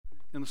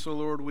And so,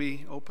 Lord,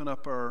 we open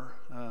up our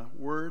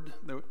word,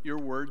 your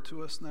word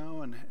to us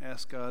now, and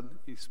ask God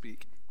you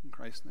speak. In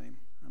Christ's name,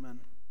 amen.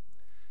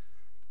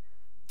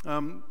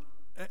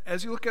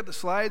 As you look at the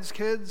slides,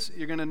 kids,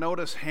 you're going to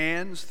notice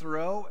hands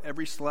throughout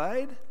every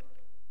slide.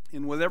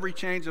 And with every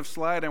change of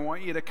slide, I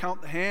want you to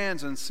count the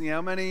hands and see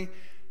how many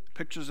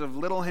pictures of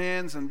little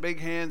hands and big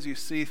hands you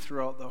see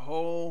throughout the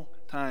whole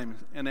time.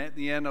 And at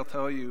the end, I'll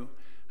tell you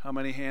how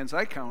many hands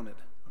I counted,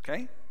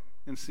 okay?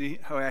 And see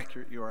how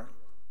accurate you are.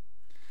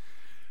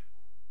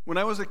 When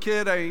I was a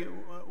kid, I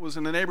was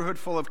in a neighborhood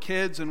full of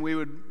kids, and we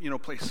would,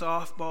 play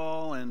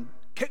softball and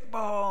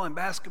kickball and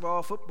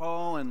basketball,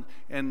 football,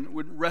 and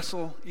would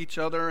wrestle each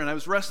other. And I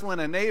was wrestling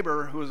a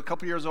neighbor who was a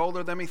couple years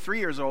older than me, 3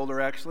 years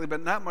older actually,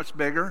 but not much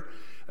bigger.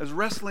 I was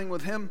wrestling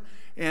with him,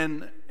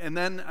 and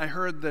then I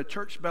heard the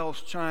church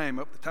bells chime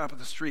up the top of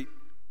the street,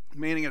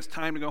 meaning it's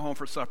time to go home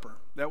for supper.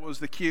 That was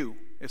the cue.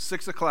 It's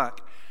 6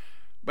 o'clock.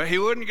 But he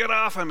wouldn't get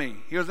off of me.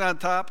 He was on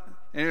top,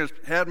 and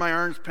he had my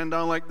arms pinned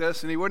down like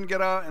this, and he wouldn't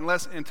get out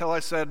until I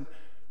said,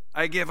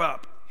 I give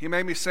up. He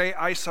made me say,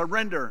 I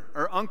surrender,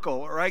 or uncle,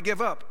 or I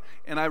give up.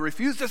 And I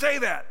refused to say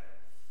that.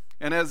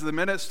 And as the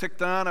minutes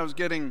ticked on, I was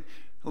getting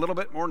a little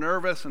bit more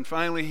nervous, and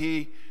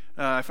finally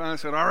I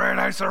said, all right,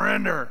 I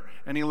surrender.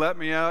 And he let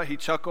me out, he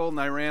chuckled,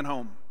 and I ran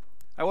home.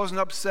 I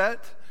wasn't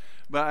upset,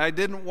 but I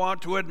didn't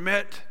want to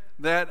admit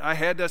that I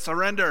had to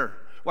surrender.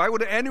 Why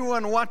would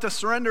anyone want to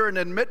surrender and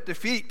admit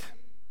defeat?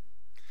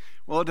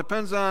 Well, it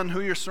depends on who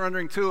you're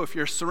surrendering to. If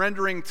you're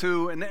surrendering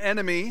to an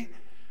enemy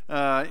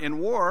in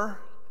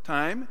war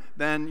time,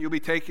 then you'll be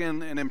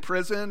taken and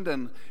imprisoned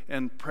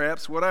and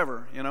perhaps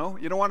whatever,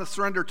 You don't want to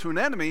surrender to an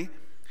enemy,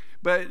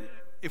 but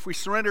if we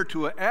surrender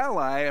to an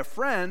ally, a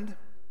friend,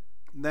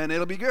 then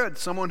it'll be good,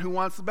 someone who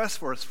wants the best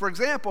for us. For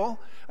example,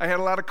 I had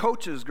a lot of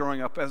coaches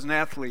growing up as an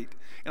athlete,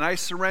 and I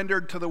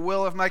surrendered to the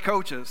will of my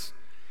coaches.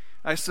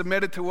 I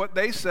submitted to what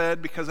they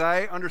said because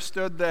I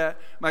understood that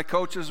my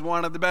coaches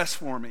wanted the best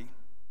for me.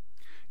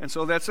 And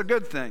so that's a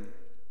good thing.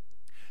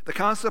 The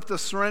concept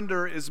of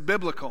surrender is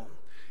biblical.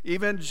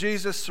 Even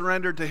Jesus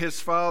surrendered to his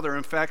Father.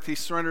 In fact, he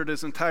surrendered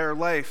his entire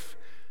life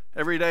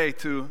every day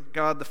to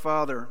God the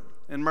Father.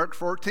 In Mark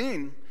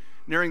 14,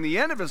 nearing the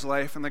end of his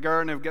life in the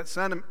Garden of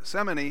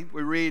Gethsemane,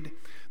 we read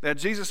that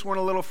Jesus went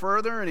a little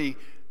further, and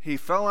he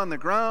fell on the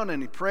ground,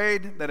 and he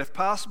prayed that if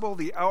possible,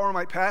 the hour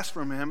might pass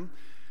from him.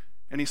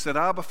 And he said,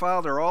 Abba,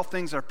 Father, all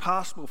things are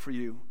possible for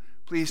you.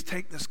 Please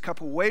take this cup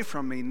away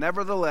from me.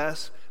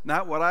 Nevertheless,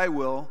 not what I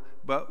will,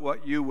 but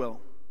what you will.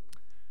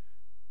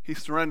 He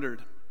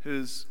surrendered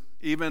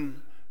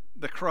even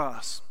the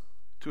cross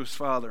to his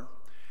Father.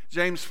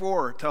 James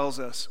 4 tells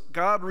us,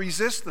 God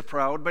resists the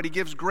proud, but he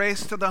gives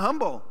grace to the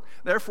humble.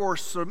 Therefore,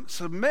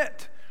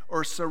 submit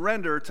or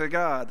surrender to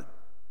God.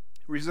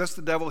 Resist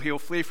the devil, he'll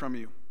flee from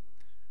you.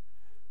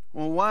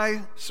 Well,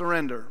 why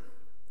surrender?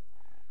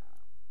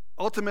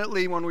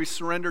 Ultimately, when we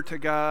surrender to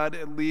God,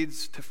 it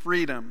leads to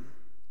freedom.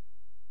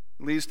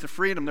 It leads to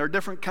freedom. There are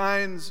different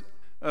kinds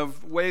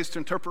of ways to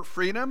interpret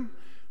freedom.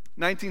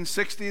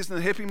 1960s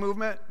and the hippie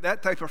movement,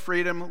 that type of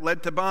freedom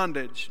led to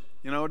bondage.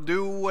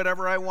 Do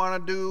whatever I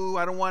want to do.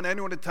 I don't want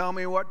anyone to tell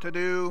me what to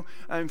do.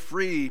 I'm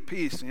free,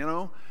 peace,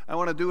 I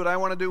want to do what I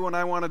want to do when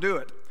I want to do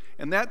it.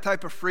 And that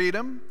type of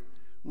freedom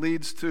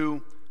leads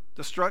to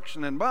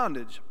destruction and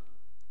bondage.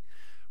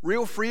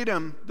 Real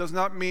freedom does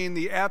not mean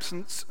the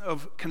absence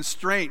of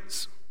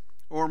constraints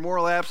or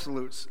moral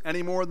absolutes,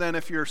 any more than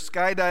if you're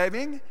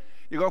skydiving.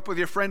 You go up with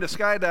your friend to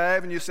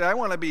skydive and you say, I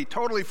want to be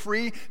totally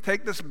free.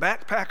 Take this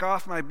backpack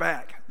off my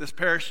back, this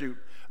parachute.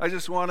 I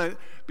just want to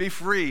be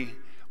free.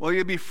 Well,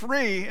 you'll be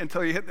free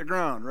until you hit the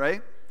ground,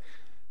 right?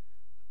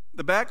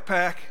 The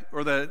backpack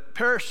or the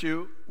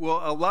parachute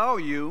will allow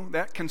you,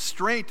 that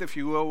constraint, if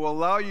you will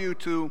allow you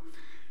to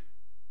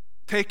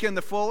take in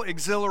the full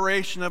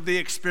exhilaration of the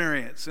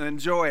experience and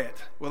enjoy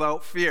it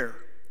without fear.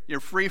 You're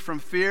free from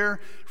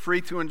fear,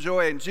 free to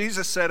enjoy it. And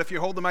Jesus said, if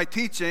you hold to my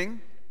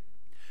teaching,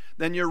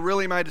 then you're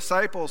really my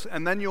disciples,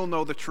 and then you'll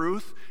know the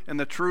truth, and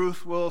the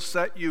truth will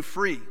set you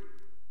free.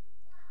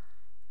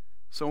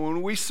 So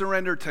when we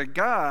surrender to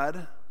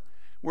God,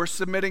 we're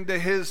submitting to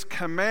his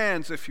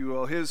commands, if you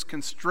will, his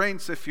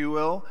constraints, if you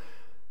will,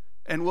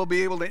 and we'll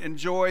be able to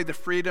enjoy the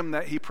freedom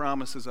that he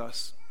promises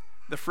us.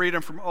 The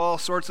freedom from all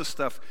sorts of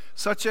stuff,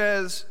 such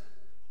as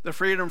the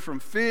freedom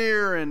from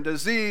fear and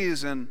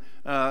disease and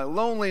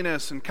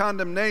loneliness and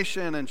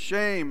condemnation and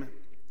shame.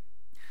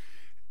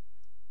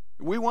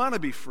 We want to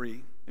be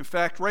free. In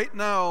fact, right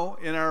now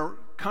in our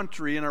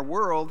country, in our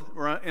world,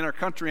 or in our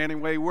country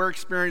anyway, we're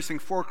experiencing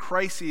 4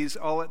 crises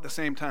all at the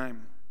same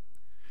time.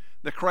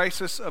 The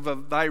crisis of a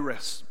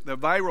virus, the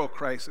viral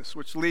crisis,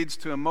 which leads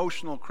to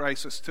emotional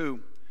crisis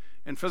too,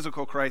 and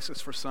physical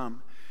crisis for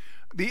some.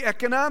 The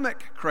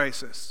economic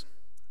crisis,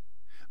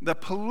 the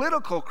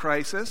political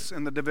crisis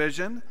and the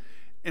division,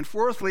 and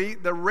fourthly,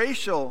 the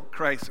racial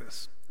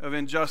crisis of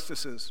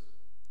injustices.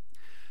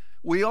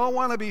 We all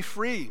want to be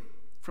free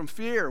from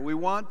fear. We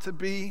want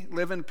to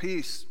live in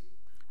peace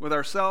with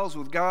ourselves,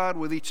 with God,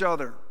 with each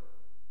other.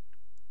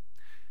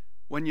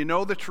 When you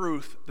know the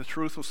truth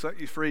will set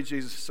you free,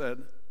 Jesus said.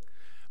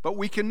 But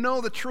we can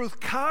know the truth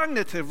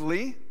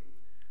cognitively,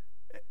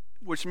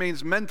 which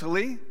means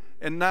mentally,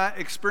 and not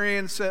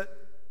experience it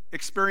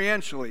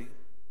experientially.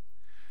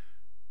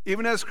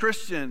 Even as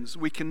Christians,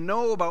 we can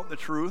know about the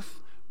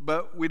truth,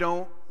 but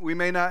we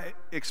may not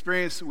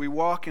experience it. We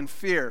walk in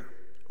fear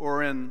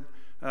or in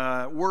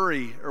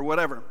worry or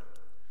whatever.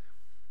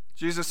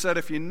 Jesus said,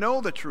 if you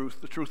know the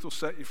truth will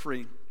set you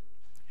free.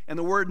 And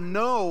the word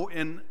know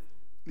in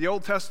the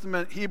Old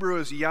Testament Hebrew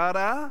is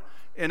yada,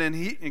 and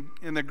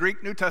in the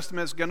Greek New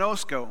Testament is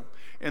gnosko.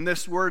 And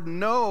this word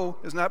know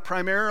is not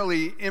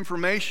primarily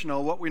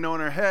informational, what we know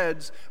in our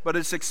heads, but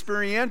it's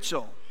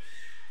experiential,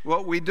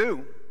 what we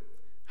do,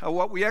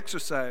 what we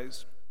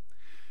exercise.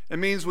 It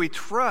means we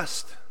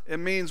trust. It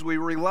means we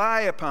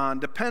rely upon,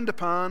 depend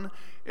upon.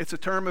 It's a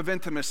term of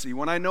intimacy.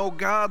 When I know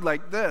God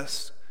like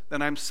this,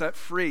 then I'm set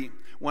free.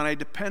 When I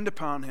depend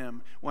upon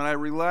Him, when I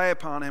rely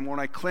upon Him, when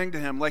I cling to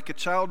Him, like a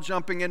child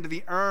jumping into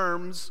the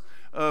arms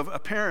of a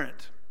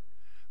parent.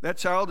 That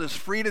child is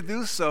free to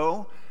do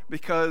so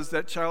because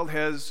that child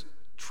has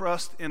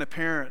trust in a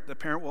parent. The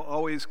parent will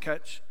always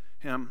catch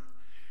him.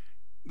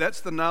 That's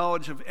the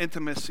knowledge of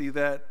intimacy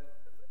that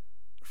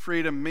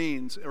freedom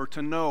means, or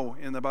to know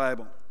in the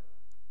Bible.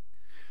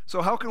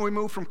 So how can we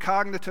move from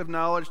cognitive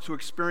knowledge to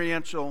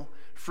experiential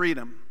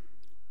freedom?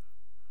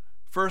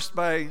 First,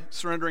 by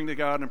surrendering to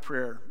God in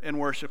prayer and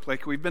worship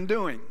like we've been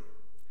doing.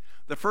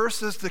 The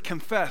first is to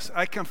confess.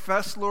 I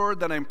confess, Lord,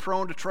 that I'm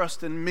prone to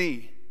trust in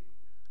me.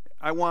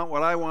 I want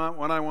what I want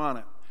when I want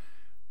it.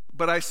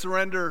 But I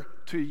surrender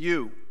to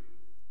you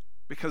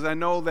because I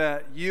know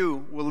that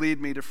you will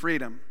lead me to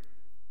freedom.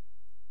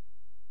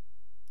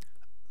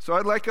 So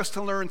I'd like us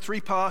to learn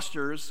 3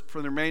 postures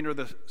for the remainder of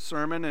the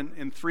sermon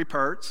in 3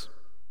 parts.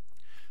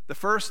 The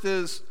first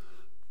is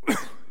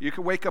you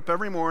can wake up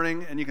every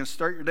morning and you can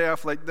start your day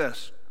off like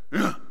this.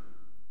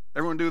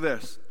 Everyone do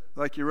this,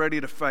 like you're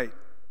ready to fight.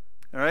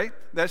 All right?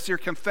 That's your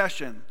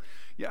confession.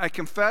 I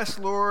confess,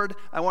 Lord,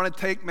 I want to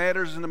take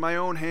matters into my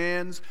own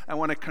hands. I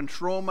want to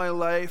control my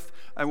life.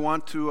 I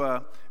want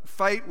to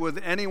fight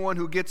with anyone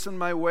who gets in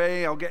my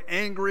way. I'll get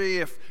angry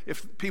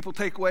if people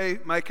take away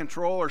my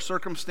control or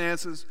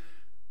circumstances.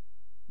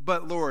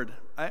 But Lord,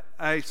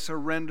 I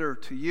surrender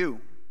to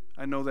you.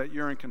 I know that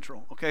you're in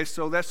control. Okay,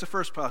 so that's the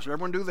first posture.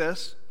 Everyone do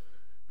this,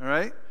 all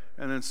right?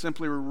 And then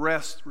simply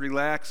rest,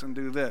 relax, and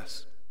do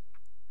this.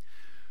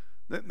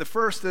 The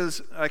first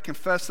is I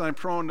confess that I'm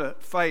prone to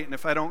fight, and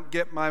if I don't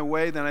get my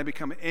way, then I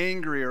become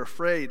angry or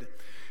afraid.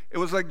 It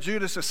was like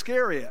Judas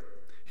Iscariot.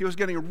 He was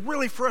getting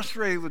really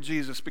frustrated with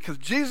Jesus because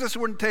Jesus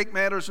wouldn't take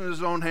matters in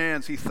his own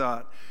hands, he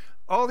thought.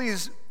 All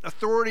these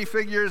authority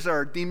figures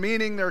are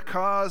demeaning their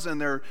cause, and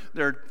they're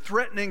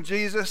threatening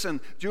Jesus. And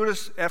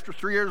Judas, after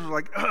 3 years, was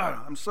like,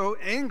 I'm so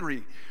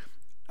angry.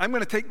 I'm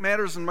going to take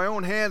matters in my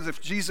own hands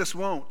if Jesus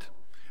won't.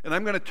 And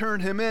I'm going to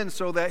turn him in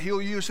so that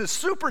he'll use his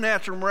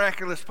supernatural,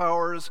 miraculous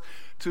powers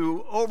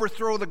to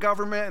overthrow the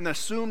government and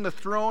assume the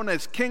throne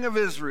as king of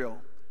Israel.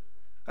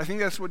 I think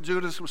that's what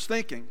Judas was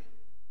thinking.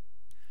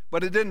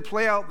 But it didn't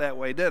play out that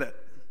way, did it?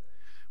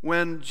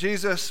 When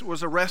Jesus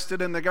was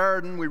arrested in the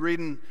garden, we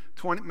read in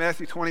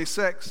Matthew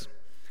 26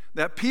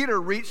 that Peter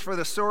reached for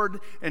the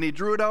sword and he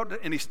drew it out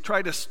and he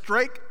tried to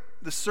strike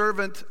the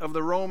servant of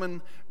the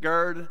Roman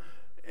guard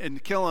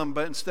and kill him,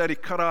 but instead he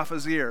cut off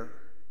his ear.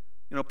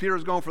 You know, Peter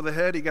was going for the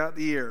head, he got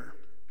the ear.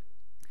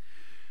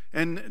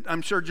 And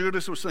I'm sure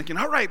Judas was thinking,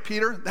 all right,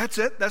 Peter, that's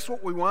it. That's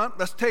what we want.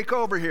 Let's take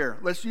over here.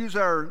 Let's use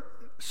our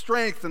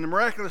strength and the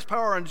miraculous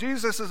power. And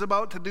Jesus is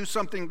about to do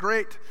something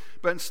great.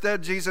 But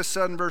instead, Jesus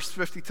said in verse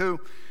 52,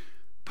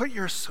 put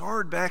your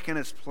sword back in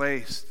its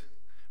place.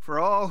 For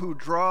all who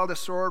draw the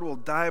sword will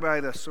die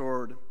by the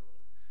sword.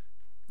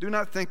 Do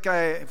you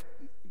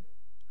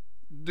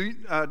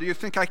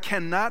think I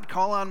cannot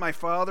call on my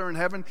Father in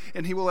heaven,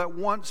 and he will at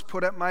once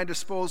put at my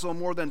disposal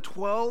more than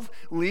 12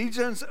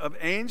 legions of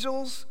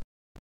angels?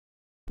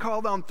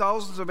 Call down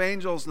thousands of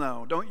angels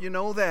now. Don't you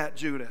know that,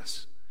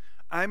 Judas?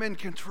 I'm in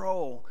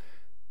control.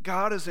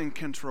 God is in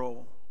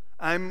control.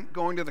 I'm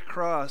going to the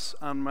cross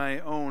on my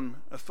own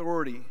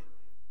authority,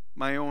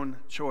 my own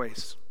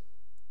choice.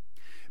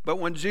 But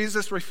when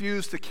Jesus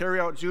refused to carry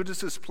out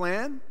Judas's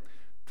plan,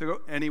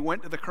 and he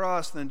went to the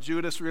cross, then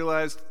Judas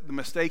realized the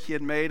mistake he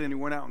had made, and he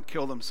went out and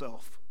killed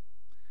himself.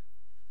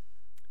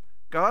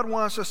 God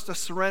wants us to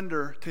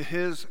surrender to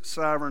his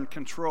sovereign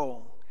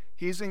control.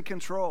 He's in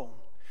control.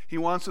 He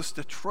wants us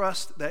to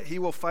trust that he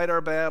will fight our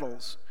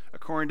battles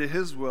according to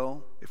his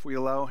will if we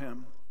allow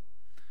him.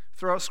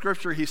 Throughout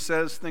Scripture, he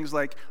says things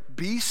like,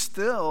 be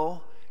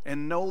still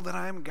and know that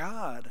I am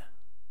God.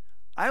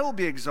 I will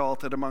be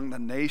exalted among the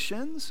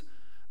nations.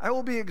 I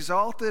will be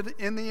exalted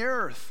in the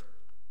earth.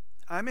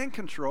 I'm in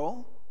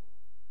control.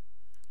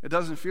 It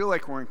doesn't feel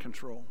like we're in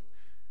control.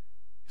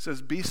 He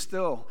says, be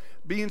still.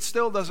 Being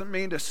still doesn't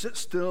mean to sit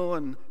still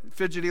and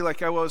fidgety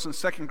like I was in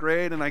 2nd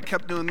grade, and I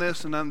kept doing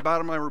this, and on the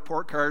bottom of my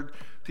report card,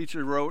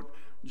 teacher wrote,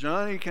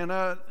 Johnny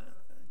cannot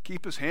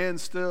keep his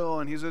hands still,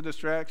 and he's a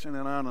distraction,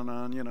 and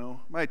on, you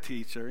know. My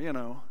teacher, you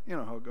know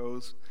how it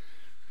goes.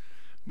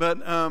 But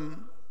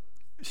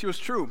She was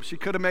true. She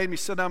could have made me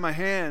sit on my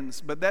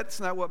hands, but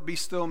that's not what be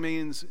still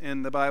means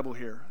in the Bible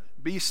here.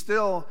 Be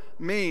still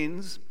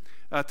means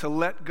to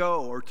let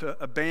go or to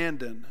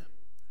abandon.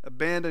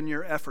 Abandon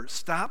your efforts.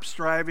 Stop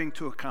striving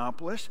to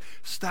accomplish.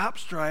 Stop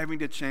striving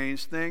to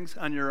change things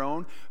on your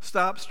own.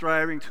 Stop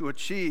striving to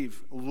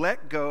achieve.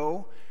 Let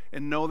go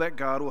and know that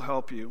God will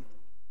help you.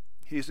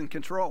 He's in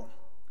control.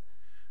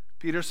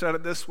 Peter said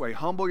it this way,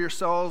 humble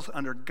yourselves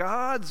under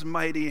God's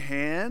mighty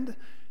hand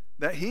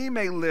that he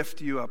may lift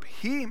you up.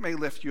 He may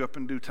lift you up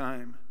in due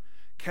time.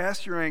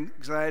 Cast your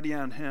anxiety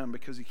on him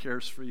because he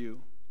cares for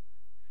you.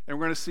 And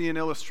we're going to see an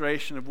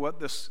illustration of what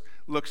this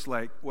looks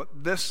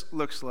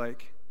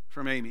like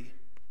from Amy.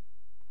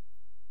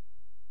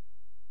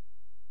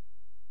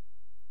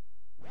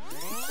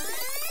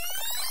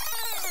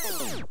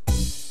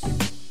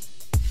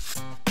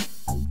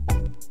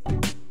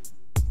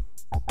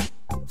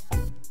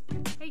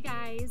 Hey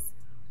guys.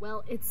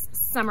 Well, it's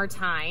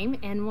summertime,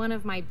 and one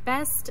of my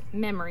best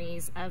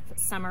memories of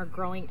summer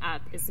growing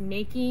up is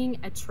making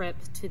a trip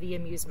to the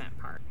amusement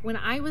park. When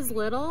I was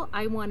little,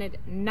 I wanted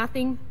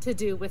nothing to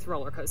do with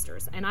roller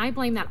coasters, and I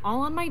blame that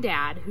all on my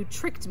dad, who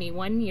tricked me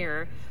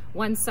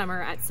one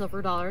summer at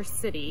Silver Dollar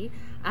City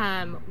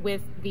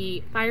with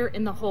the Fire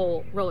in the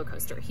Hole roller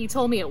coaster. He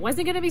told me it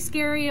wasn't going to be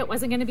scary, it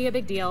wasn't going to be a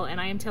big deal,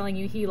 and I am telling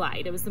you, he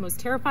lied. It was the most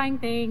terrifying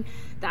thing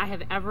that I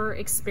have ever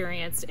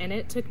experienced, and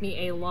it took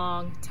me a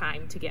long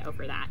time to get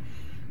over that.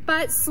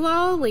 But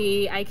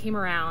slowly, I came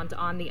around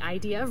on the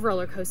idea of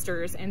roller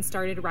coasters and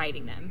started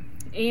riding them.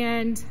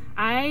 And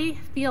I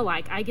feel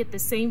like I get the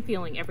same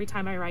feeling every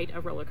time I ride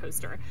a roller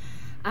coaster.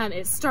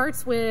 It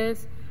starts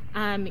with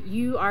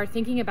you are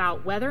thinking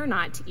about whether or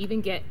not to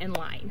even get in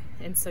line.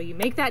 And so you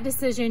make that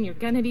decision, you're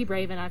going to be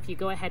brave enough, you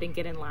go ahead and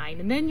get in line.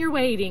 And then you're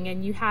waiting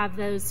and you have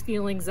those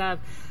feelings of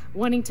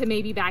wanting to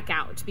maybe back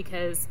out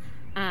because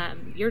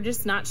you're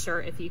just not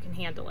sure if you can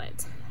handle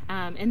it.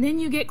 And then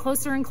you get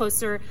closer and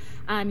closer.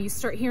 You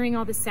start hearing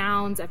all the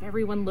sounds of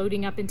everyone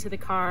loading up into the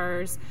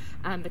cars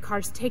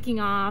taking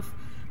off.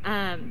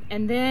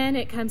 And then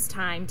it comes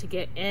time to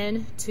get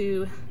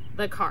into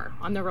the car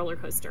on the roller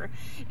coaster,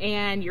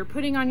 and you're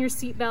putting on your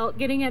seatbelt,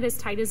 getting it as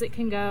tight as it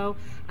can go,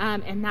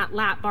 and that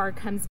lap bar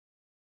comes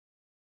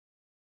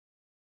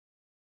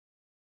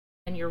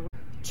and you're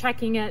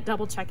checking it,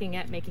 double checking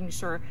it, making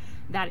sure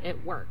that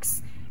it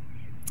works.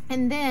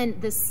 And then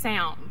the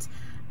sound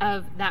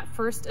of that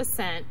first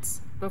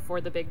ascent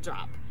before the big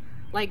drop,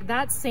 like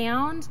that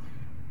sound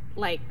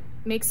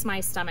makes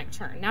my stomach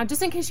churn. Now,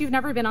 just in case you've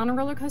never been on a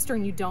roller coaster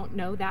and you don't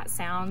know that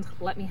sound,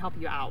 let me help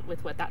you out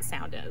with what that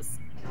sound is.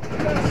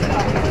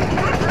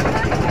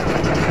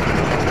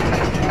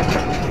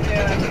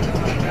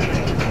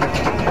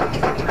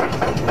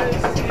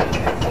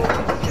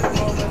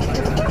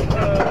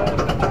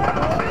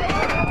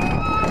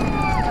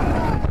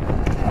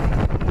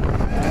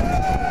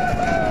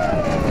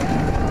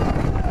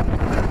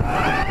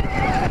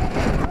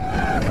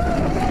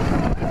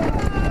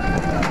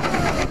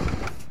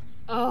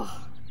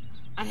 Oh,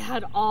 I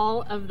had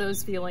all of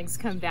those feelings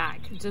come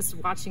back just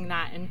watching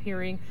that and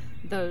hearing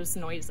those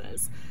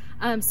noises.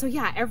 So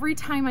yeah, every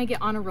time I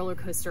get on a roller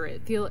coaster,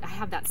 I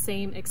have that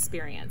same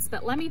experience.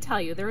 But let me tell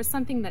you, there is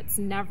something that's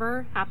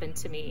never happened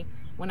to me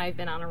when I've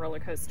been on a roller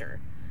coaster.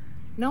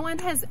 No one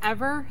has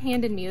ever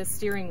handed me the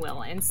steering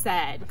wheel and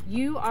said,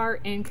 you are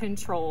in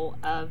control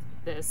of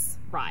this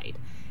ride.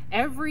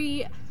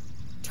 Every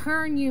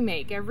turn you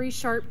make, every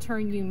sharp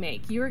turn you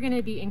make, you're going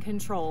to be in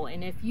control.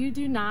 And if you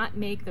do not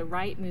make the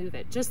right move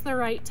at just the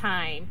right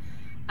time,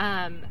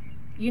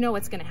 you know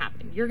what's going to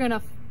happen. You're going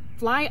to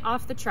fly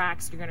off the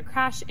tracks, you're going to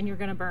crash, and you're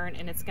going to burn,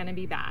 and it's going to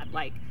be bad.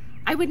 Like,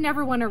 I would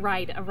never want to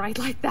ride a ride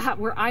like that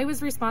where I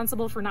was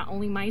responsible for not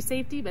only my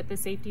safety, but the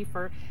safety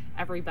for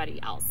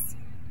everybody else.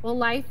 Well,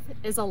 life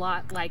is a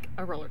lot like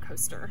a roller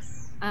coaster.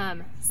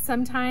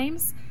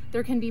 Sometimes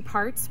there can be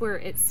parts where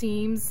it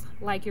seems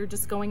like you're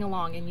just going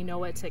along and you know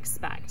what to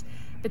expect.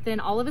 But then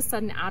all of a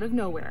sudden, out of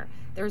nowhere,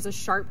 there's a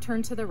sharp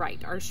turn to the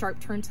right or a sharp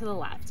turn to the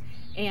left,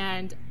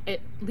 and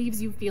it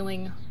leaves you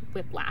feeling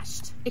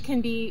whiplashed. It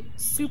can be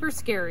super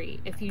scary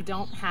if you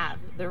don't have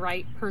the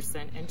right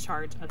person in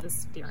charge of the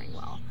steering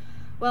wheel.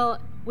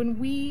 Well, when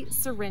we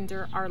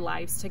surrender our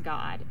lives to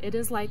God, it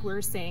is like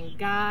we're saying,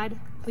 God,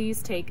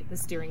 please take the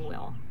steering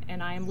wheel,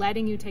 and I am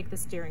letting you take the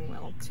steering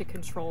wheel to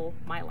control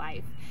my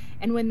life.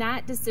 And when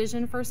that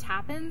decision first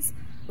happens,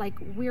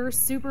 we're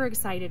super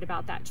excited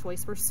about that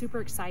choice. We're super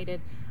excited.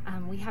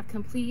 We have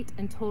complete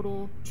and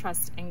total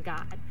trust in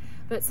God.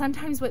 But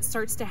sometimes what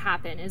starts to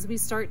happen is we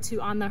start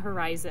to, on the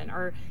horizon,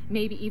 or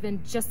maybe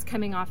even just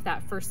coming off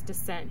that first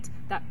descent,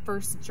 that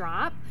first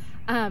drop,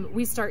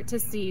 we start to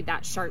see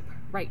that sharp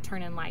right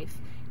turn in life.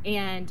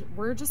 And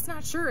we're just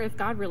not sure if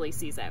God really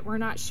sees it. We're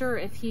not sure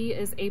if he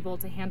is able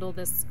to handle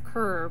this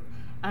curve,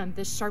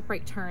 this sharp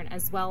right turn,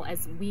 as well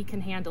as we can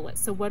handle it.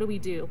 So what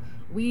do?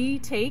 We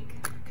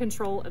take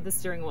control of the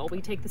steering wheel.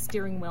 We take the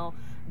steering wheel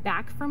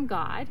back from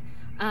God,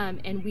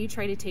 and we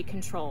try to take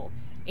control.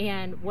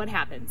 And what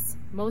happens?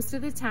 Most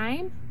of the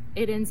time,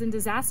 it ends in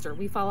disaster.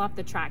 We fall off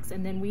the tracks,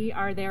 and then we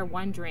are there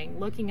wondering,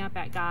 looking up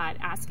at God,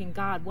 asking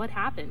God, what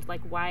happened?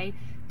 Like, why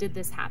did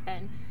this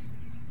happen?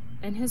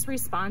 And his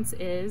response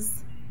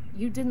is,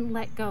 you didn't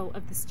let go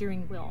of the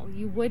steering wheel.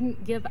 You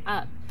wouldn't give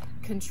up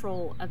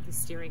control of the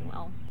steering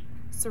wheel.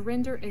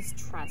 Surrender is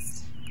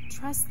trust.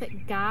 Trust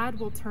that God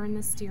will turn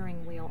the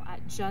steering wheel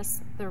at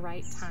just the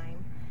right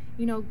time.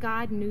 You know,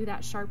 God knew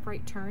that sharp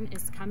right turn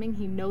is coming.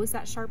 He knows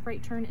that sharp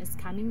right turn is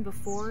coming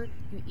before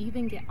you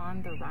even get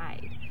on the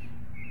ride.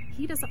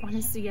 He doesn't want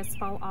to see us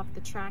fall off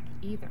the track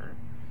either.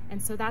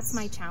 And so that's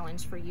my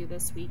challenge for you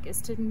this week,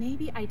 is to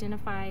maybe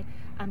identify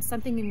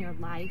something in your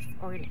life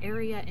or an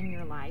area in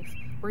your life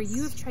where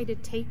you have tried to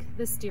take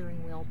the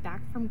steering wheel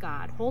back from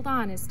God. Hold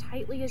on as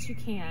tightly as you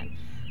can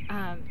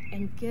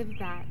and give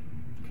that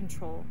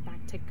control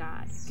back to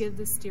God. Give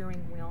the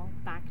steering wheel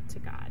back to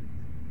God.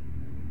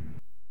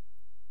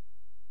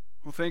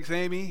 Well, thanks,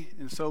 Amy.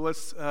 And so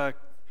let's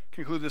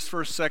conclude this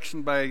first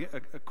section by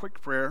a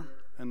quick prayer.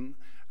 And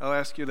I'll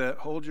ask you to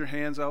hold your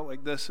hands out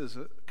like this as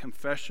a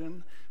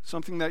confession,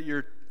 something that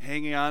you're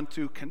hanging on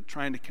to,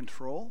 trying to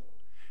control,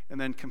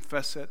 and then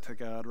confess it to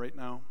God right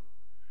now.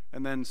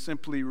 And then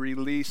simply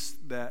release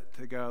that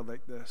to God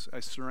like this.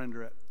 I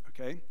surrender it,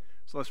 okay?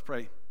 So let's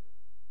pray.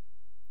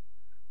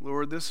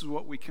 Lord, this is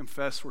what we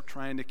confess we're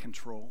trying to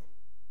control.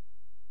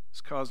 It's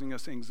causing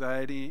us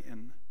anxiety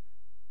and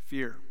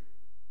fear.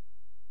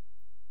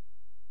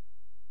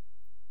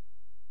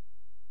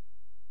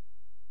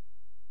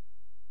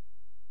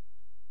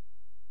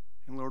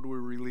 And Lord, we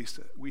release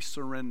it. We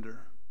surrender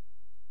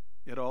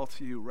it all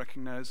to you,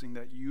 recognizing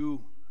that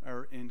you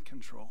are in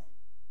control.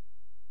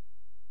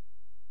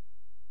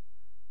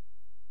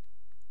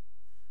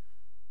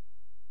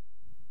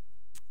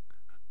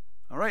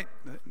 All right,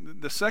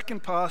 the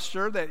second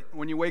posture, that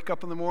when you wake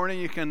up in the morning,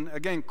 you can,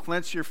 again,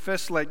 clench your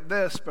fist like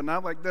this, but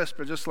not like this,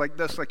 but just like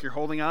this, like you're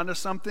holding on to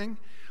something,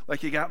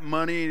 like you got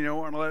money and you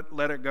don't want to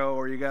let it go,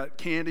 or you got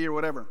candy or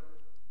whatever.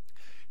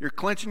 You're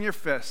clenching your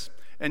fists.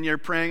 And you're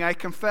praying, I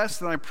confess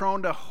that I'm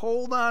prone to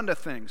hold on to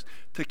things,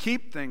 to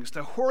keep things,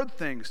 to hoard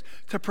things,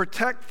 to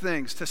protect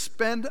things, to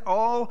spend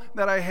all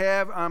that I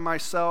have on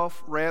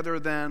myself rather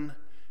than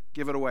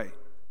give it away.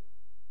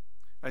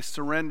 I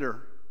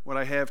surrender what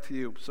I have to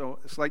you. So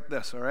it's like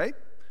this, all right?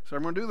 So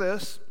I'm going to do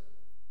this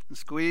and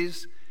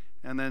squeeze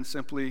and then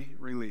simply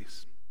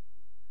release.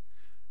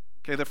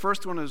 Okay, the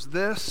first one is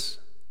this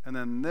and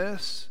then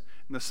this,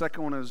 and the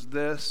second one is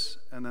this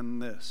and then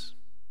this.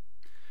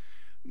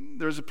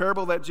 There's a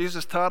parable that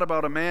Jesus taught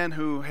about a man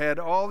who had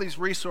all these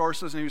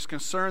resources and he was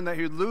concerned that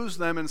he would lose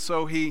them, and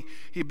so he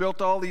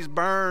built all these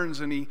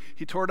barns, and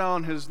he tore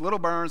down his little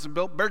barns and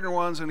built bigger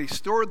ones, and he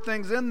stored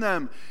things in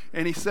them.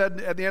 And he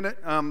said at the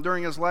end,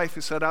 during his life,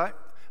 he said, I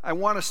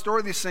want to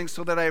store these things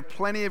so that I have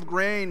plenty of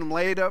grain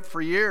laid up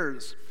for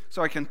years,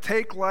 so I can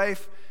take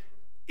life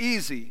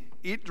easy,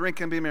 eat,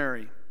 drink, and be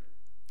merry.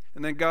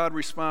 And then God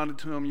responded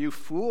to him, you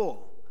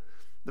fool,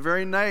 this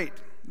very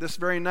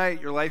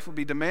night, your life will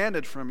be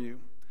demanded from you.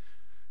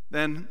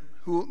 Then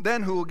who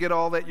will get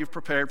all that you've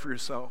prepared for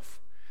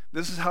yourself?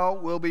 This is how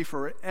it will be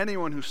for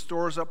anyone who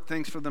stores up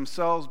things for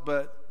themselves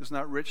but is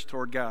not rich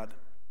toward God.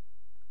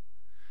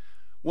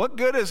 What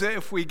good is it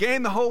if we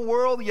gain the whole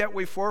world yet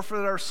we forfeit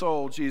our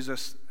soul?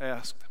 Jesus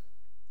asked.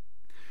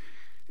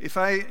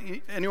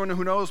 Anyone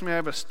who knows me, I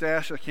have a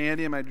stash of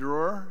candy in my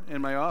drawer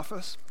in my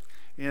office,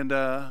 and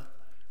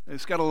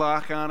it's got a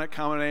lock on it,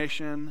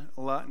 combination.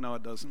 No,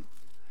 it doesn't.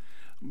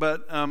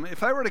 But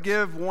if I were to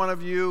give one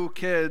of you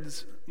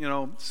kids,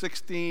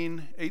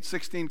 16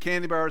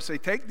 candy bars, say,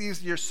 take these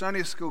to your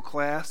Sunday school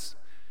class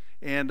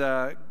and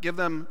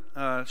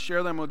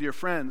share them with your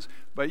friends.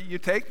 But you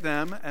take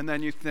them and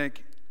then you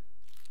think,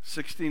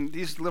 16,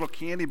 these little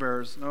candy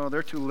bars, no,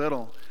 they're too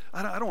little.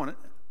 I don't want it.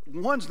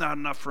 One's not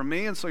enough for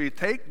me. And so you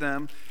take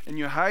them and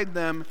you hide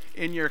them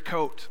in your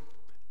coat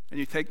and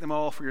you take them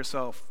all for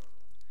yourself.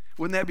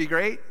 Wouldn't that be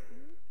great?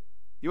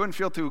 You wouldn't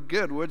feel too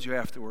good, would you,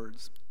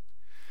 afterwards?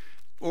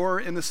 Or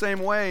in the same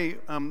way,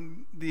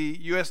 the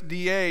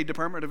USDA,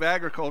 Department of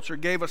Agriculture,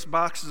 gave us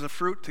boxes of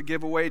fruit to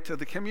give away to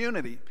the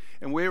community.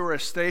 And we were a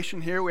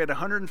station here. We had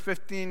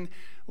 115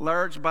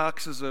 large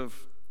boxes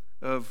of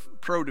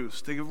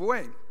produce to give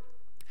away.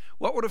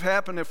 What would have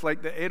happened if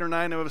like the 8 or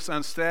 9 of us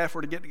on staff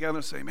were to get together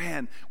and say,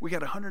 man, we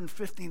got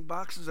 115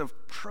 boxes of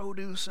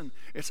produce and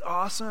it's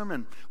awesome,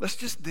 and let's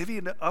just divvy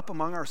it up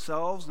among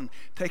ourselves and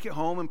take it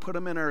home and put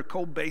them in our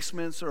cold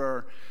basements,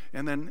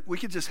 and then we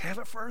could just have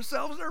it for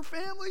ourselves and our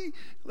family.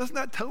 Let's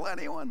not tell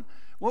anyone.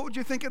 What would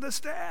you think of the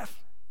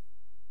staff?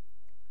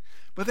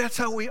 But that's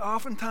how we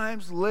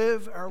oftentimes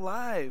live our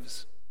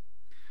lives.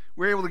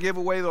 We were able to give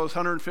away those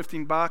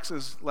 115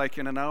 boxes like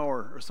in an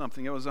hour or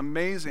something. It was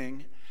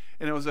amazing.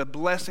 And it was a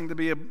blessing to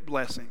be a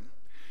blessing.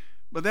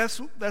 But that's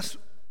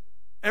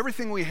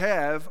everything we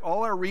have,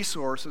 all our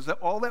resources,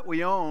 all that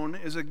we own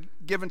is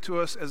given to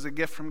us as a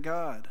gift from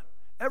God.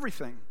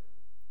 Everything.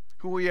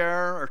 Who we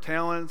are, our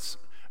talents,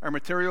 our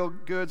material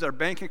goods, our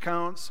bank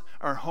accounts,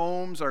 our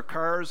homes, our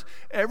cars,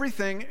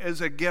 everything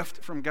is a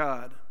gift from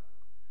God.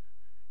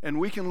 And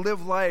we can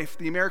live life,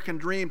 the American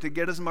dream, to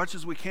get as much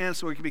as we can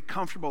so we can be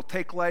comfortable,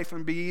 take life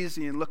and be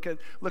easy, and look at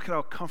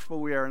how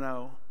comfortable we are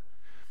now.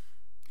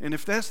 And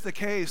if that's the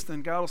case,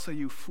 then God will say,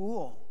 you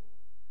fool.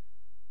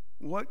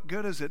 What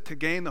good is it to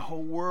gain the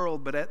whole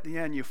world, but at the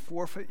end you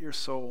forfeit your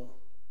soul?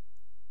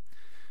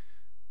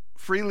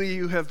 Freely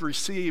you have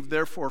received,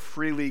 therefore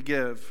freely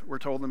give, we're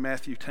told in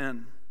Matthew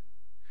 10.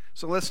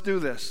 So let's do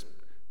this.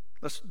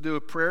 Let's do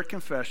a prayer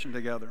confession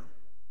together.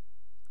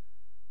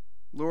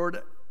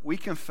 Lord, we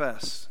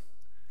confess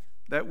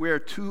that we are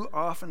too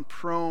often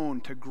prone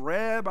to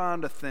grab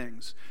onto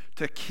things,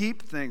 to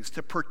keep things,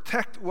 to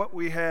protect what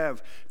we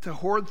have, to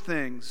hoard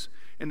things,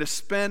 and to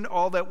spend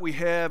all that we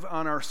have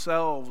on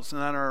ourselves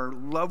and on our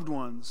loved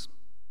ones.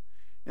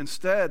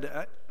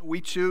 Instead, we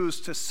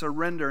choose to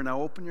surrender.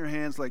 Now open your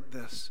hands like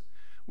this.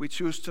 We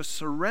choose to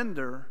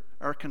surrender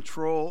our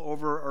control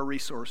over our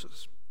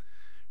resources.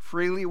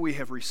 Freely we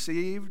have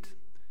received,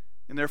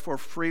 and therefore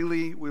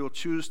freely we will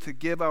choose to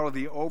give out of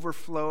the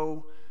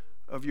overflow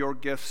of your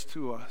gifts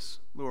to us.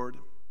 Lord,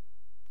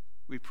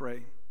 we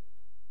pray.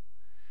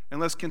 And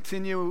let's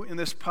continue in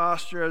this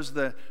posture as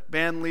the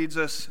band leads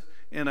us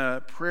in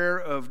a prayer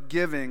of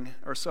giving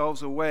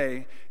ourselves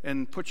away.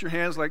 And put your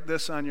hands like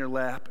this on your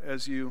lap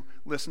as you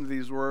listen to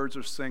these words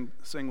or sing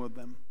with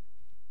them.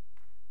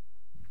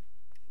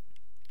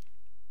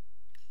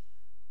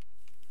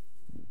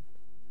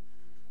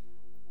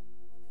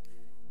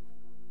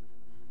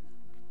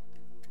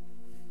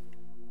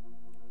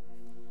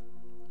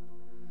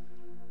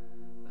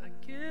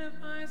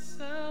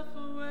 Myself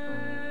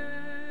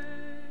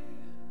away.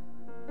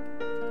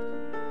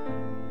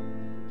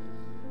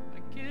 I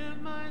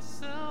give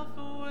myself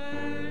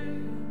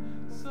away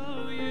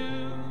so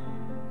you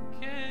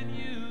can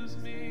use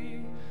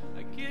me.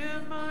 I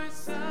give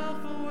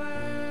myself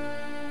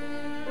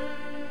away.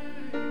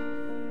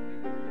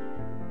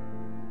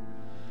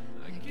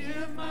 I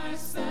give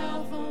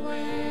myself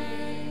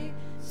away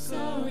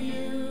so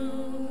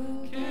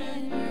you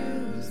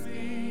can use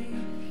me.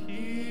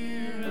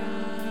 Here I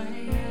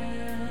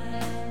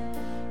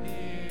am.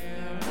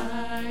 Here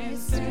I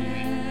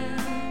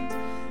stand,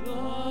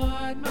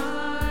 Lord,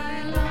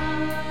 my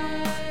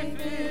life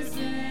is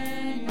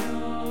in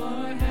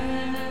your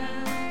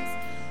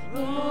hands.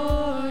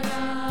 Lord,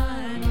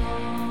 I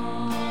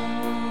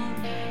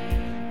long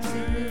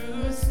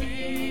to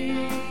see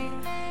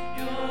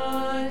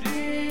your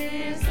desires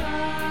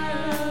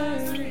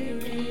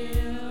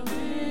revealed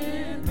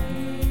in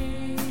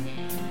me.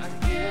 I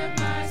give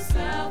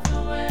myself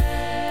away.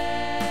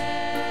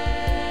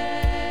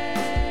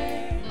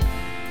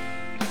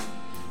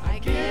 I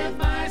give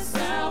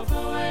myself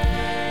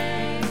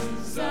away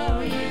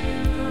so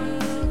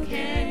you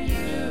can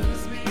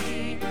use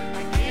me.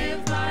 I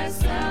give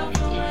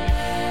myself away.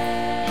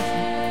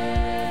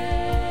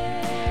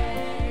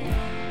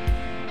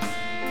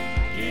 I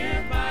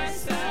give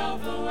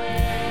myself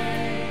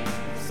away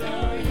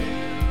so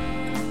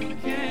you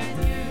can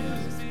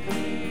use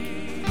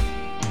me.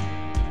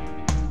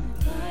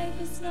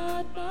 Life is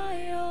not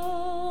my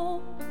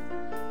own.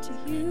 To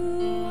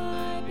you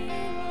I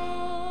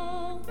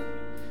belong.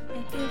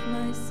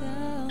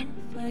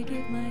 I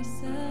give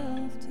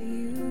myself to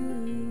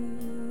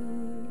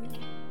you.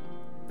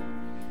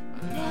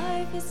 My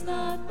life is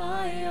not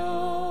my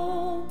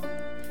own.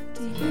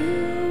 To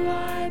you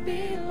I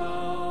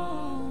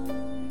belong.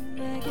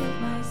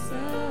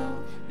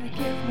 I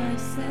give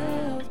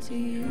myself to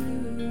you.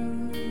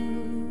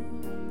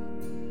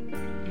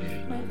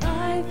 My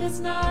life is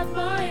not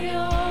my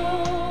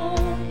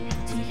own.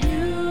 To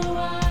you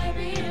I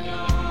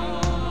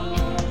belong.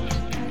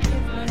 I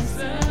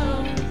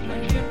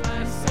give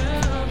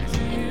myself to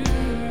you.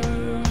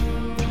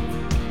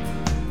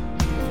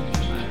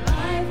 My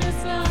life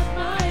is not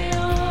my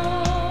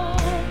own.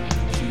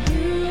 To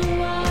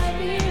you I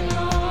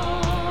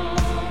belong.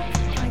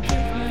 I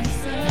give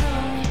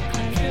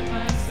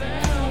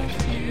myself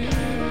to you.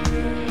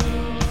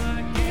 I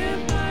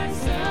give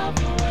myself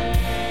away.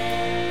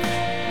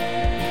 I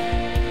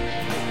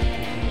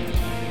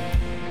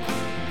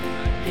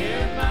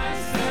give myself away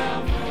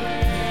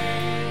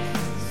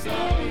so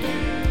you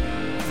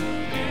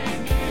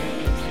can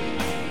use me.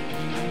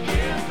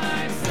 I give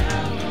myself away. I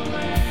give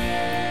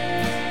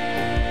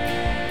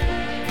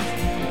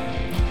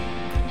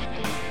myself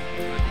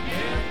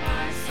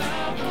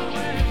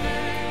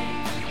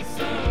away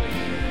so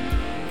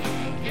you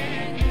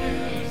can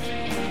use me.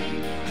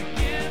 I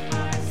give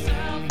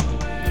myself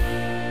away.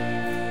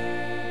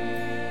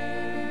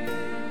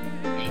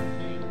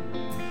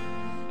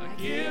 I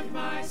give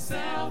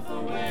myself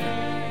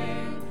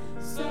away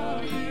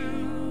so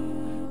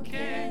you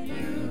can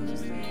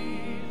use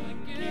me. I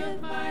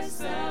give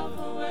myself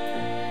away.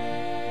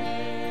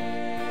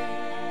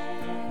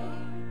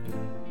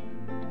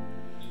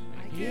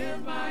 I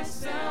give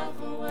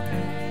myself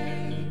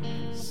away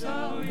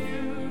so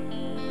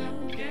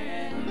you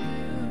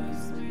can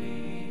use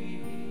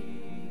me.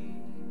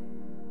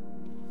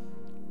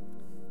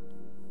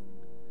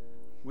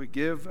 We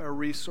give our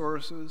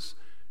resources,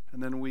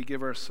 and then we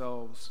give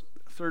ourselves.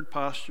 Third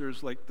posture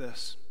is like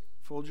this.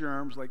 Fold your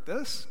arms like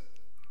this.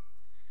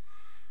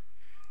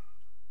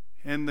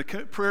 And the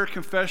prayer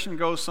confession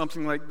goes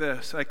something like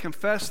this. I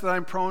confess that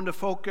I'm prone to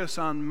focus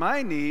on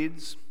my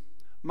needs,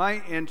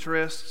 my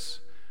interests,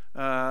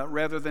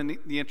 rather than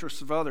the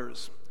interests of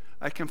others.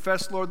 I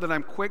confess, Lord, that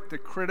I'm quick to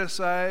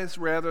criticize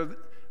rather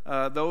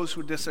those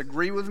who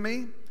disagree with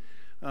me.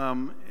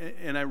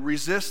 And I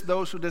resist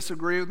those who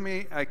disagree with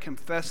me. I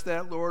confess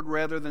that, Lord,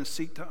 rather than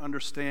seek to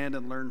understand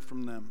and learn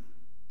from them.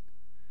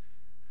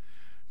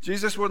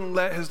 Jesus wouldn't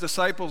let his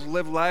disciples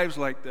live lives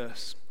like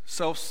this,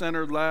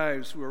 self-centered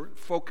lives who were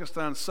focused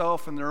on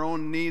self and their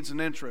own needs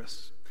and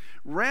interests.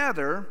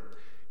 Rather,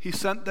 he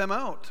sent them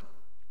out.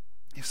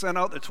 He sent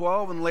out the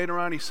 12, and later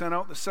on he sent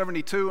out the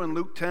 72 in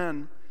Luke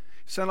 10.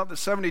 He sent out the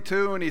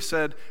 72, and he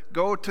said,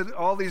 go to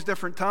all these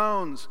different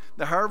towns.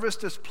 The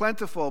harvest is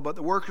plentiful, but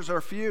the workers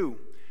are few.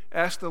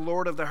 Ask the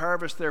Lord of the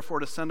harvest, therefore,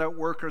 to send out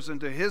workers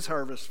into his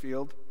harvest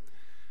field.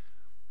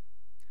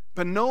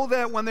 But know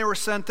that when they were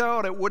sent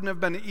out, it wouldn't have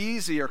been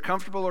easy or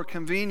comfortable or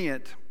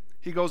convenient.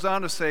 He goes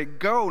on to say,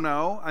 go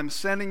now, I'm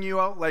sending you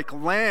out like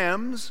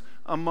lambs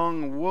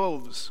among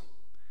wolves.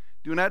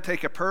 Do not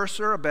take a purse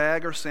or a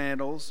bag or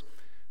sandals.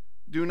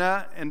 Do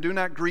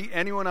not greet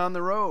anyone on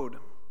the road.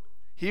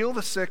 Heal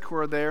the sick who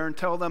are there and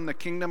tell them the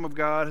kingdom of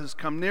God has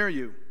come near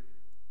you.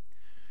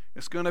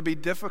 It's going to be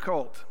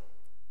difficult,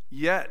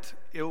 yet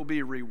it will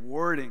be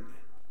rewarding.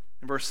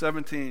 In verse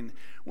 17,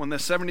 when the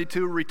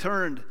 72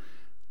 returned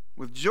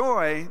with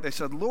joy, they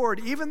said, Lord,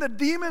 even the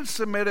demons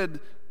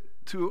submitted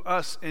to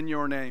us in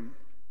your name.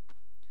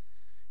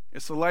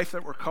 It's the life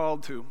that we're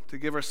called to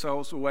give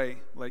ourselves away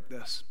like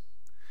this.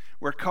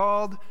 We're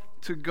called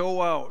to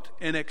go out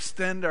and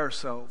extend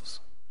ourselves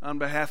on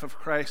behalf of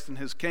Christ and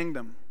his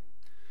kingdom.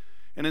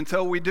 And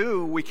until we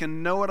do, we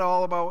can know it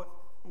all about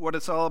what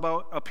it's all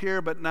about up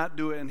here, but not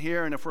do it in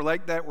here. And if we're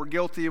like that, we're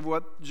guilty of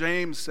what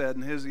James said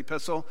in his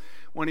epistle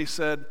when he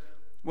said,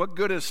 what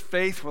good is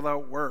faith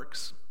without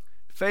works?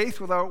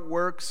 Faith without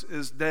works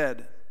is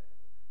dead.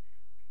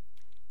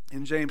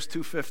 In James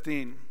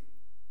 2:15.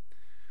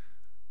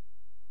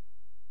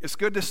 It's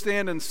good to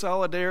stand in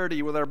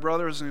solidarity with our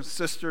brothers and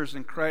sisters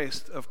in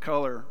Christ of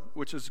color,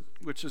 which is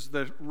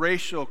the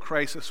racial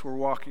crisis we're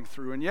walking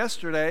through. And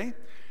yesterday,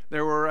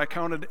 there were, I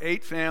counted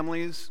 8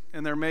 families,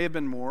 and there may have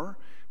been more,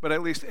 but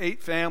at least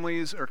 8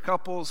 families or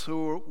couples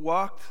who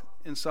walked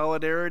in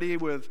solidarity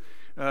with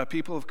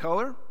people of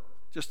color,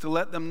 just to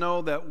let them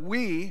know that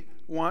we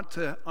want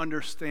to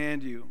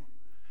understand you.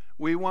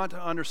 We want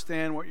to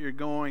understand what you're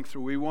going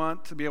through. We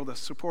want to be able to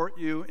support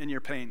you in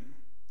your pain.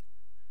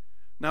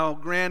 Now,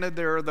 granted,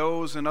 there are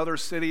those in other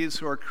cities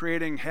who are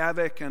creating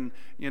havoc and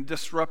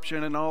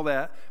disruption and all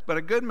that, but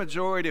a good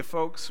majority of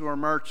folks who are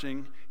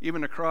marching,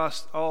 even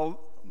across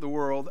all the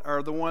world,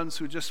 are the ones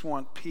who just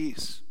want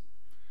peace.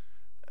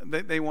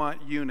 They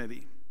want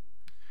unity.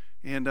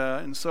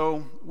 And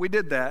so we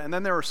did that. And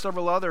then there were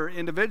several other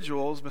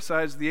individuals,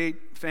 besides the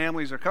 8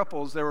 families or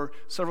couples, there were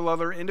several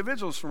other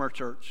individuals from our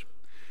church.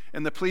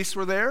 And the police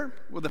were there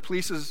with the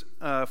police's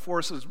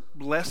force's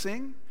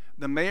blessing.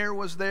 The mayor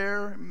was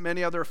there,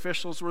 many other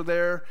officials were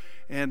there,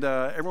 and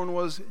everyone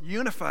was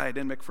unified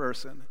in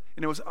McPherson.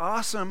 And it was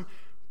awesome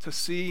to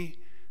see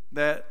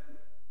that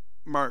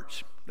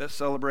march, that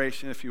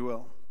celebration, if you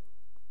will.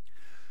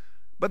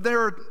 But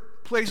there are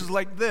places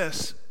like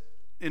this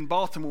in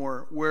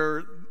Baltimore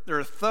where there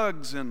are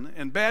thugs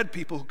and bad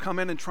people who come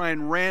in and try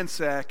and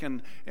ransack,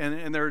 and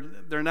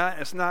they're not.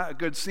 It's not a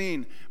good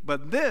scene.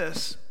 But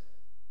this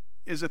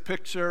is a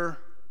picture.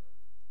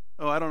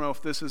 Oh, I don't know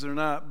if this is or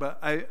not,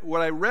 but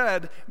what I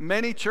read,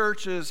 many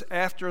churches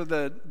after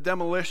the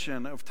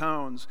demolition of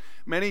towns,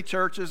 many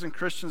churches and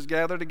Christians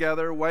gather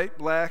together, white,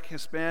 black,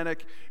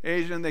 Hispanic,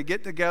 Asian, they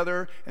get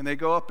together and they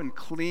go up and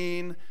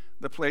clean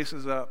the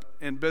places up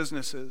in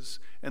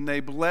businesses, and they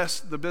bless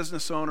the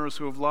business owners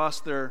who have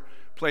lost their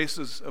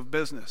places of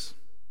business.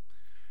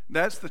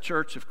 That's the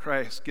Church of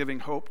Christ, giving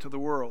hope to the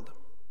world.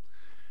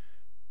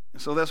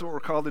 And so that's what we're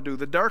called to do.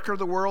 The darker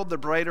the world, the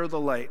brighter the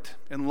light.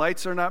 And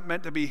lights are not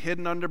meant to be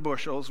hidden under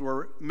bushels.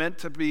 We're meant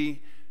to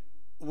be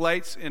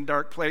lights in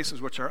dark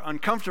places, which are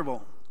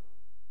uncomfortable.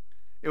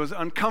 It was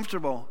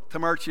uncomfortable to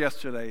march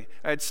yesterday.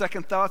 I had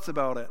second thoughts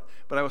about it,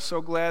 but I was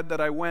so glad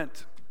that I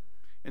went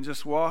and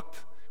just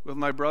walked with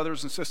my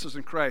brothers and sisters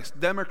in Christ.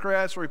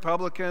 Democrats,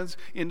 Republicans,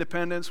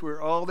 independents, we're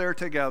all there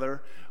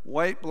together.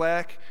 White,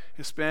 black,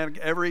 Hispanic,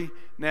 every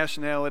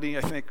nationality,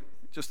 I think,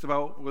 just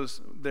about was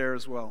there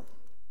as well.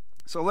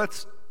 So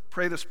let's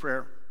pray this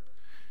prayer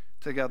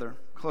together.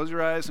 Close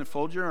your eyes and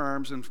fold your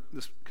arms in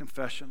this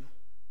confession.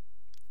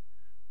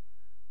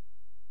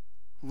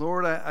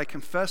 Lord, I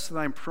confess that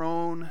I'm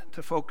prone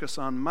to focus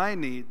on my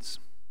needs,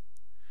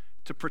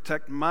 to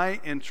protect my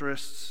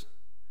interests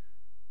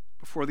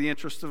before the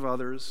interests of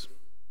others.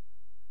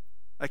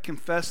 I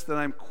confess that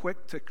I'm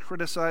quick to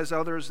criticize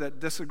others that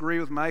disagree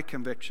with my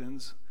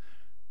convictions.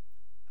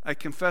 I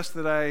confess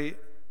that I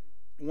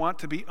want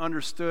to be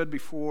understood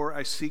before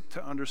I seek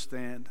to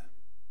understand.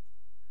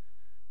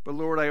 But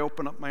Lord, I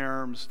open up my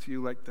arms to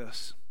you like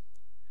this,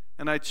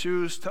 and I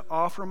choose to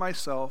offer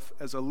myself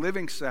as a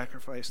living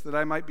sacrifice that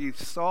I might be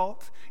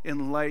salt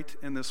and light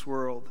in this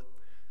world,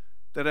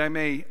 that I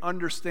may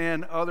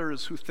understand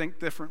others who think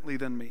differently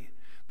than me,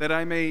 that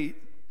I may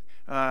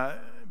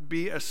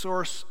be a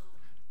source,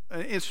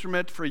 an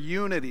instrument for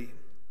unity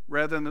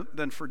rather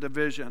than for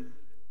division.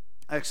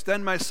 I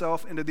extend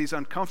myself into these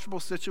uncomfortable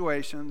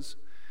situations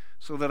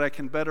so that I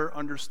can better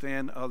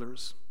understand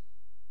others.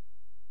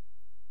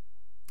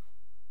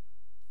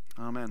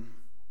 Amen.